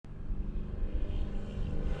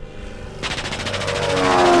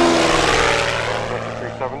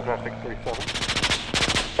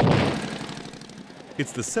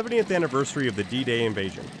It's the 70th anniversary of the D-Day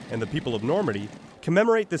invasion, and the people of Normandy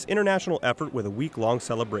commemorate this international effort with a week-long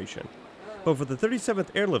celebration. But for the 37th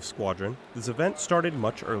Airlift Squadron, this event started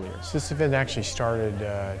much earlier. So this event actually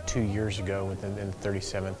started 2 years ago in the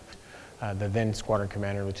 37th. The then squadron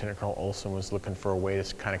commander, Lieutenant Colonel Olson, was looking for a way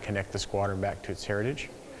to kind of connect the squadron back to its heritage,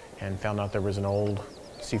 and found out there was an old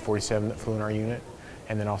C-47 that flew in our unit,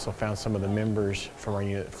 and then also found some of the members from our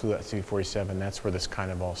unit that flew that C-47. That's where this kind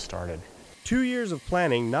of all started. 2 years of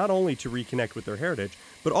planning not only to reconnect with their heritage,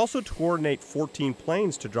 but also to coordinate 14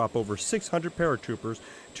 planes to drop over 600 paratroopers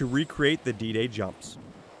to recreate the D-Day jumps.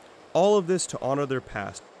 All of this to honor their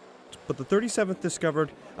past. But the 37th discovered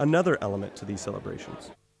another element to these celebrations.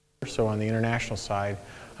 So on the international side,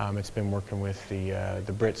 it's been working with the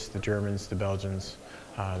Brits, the Germans, the Belgians,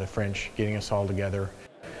 the French, getting us all together.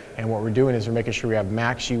 And what we're doing is we're making sure we have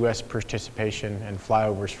max U.S. participation and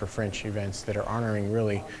flyovers for French events that are honoring,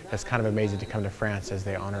 really, that's kind of amazing to come to France as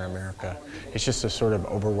they honor America. It's just a sort of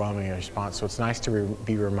overwhelming response. So it's nice to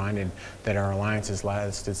be reminded that our alliance has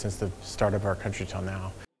lasted since the start of our country till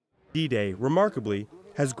now. D-Day, remarkably,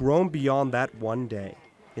 has grown beyond that one day.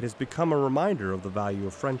 It has become a reminder of the value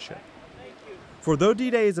of friendship. For though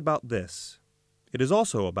D-Day is about this, it is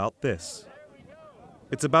also about this.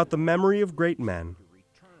 It's about the memory of great men,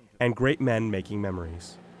 and great men making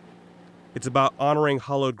memories. It's about honoring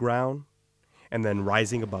hallowed ground and then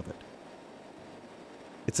rising above it.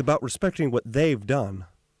 It's about respecting what they've done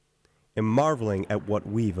and marveling at what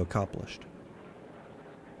we've accomplished.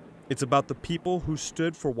 It's about the people who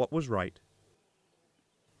stood for what was right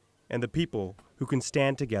and the people who can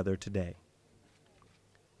stand together today.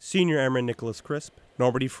 Senior Airman Nicholas Crisp,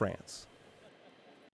 Normandy, France.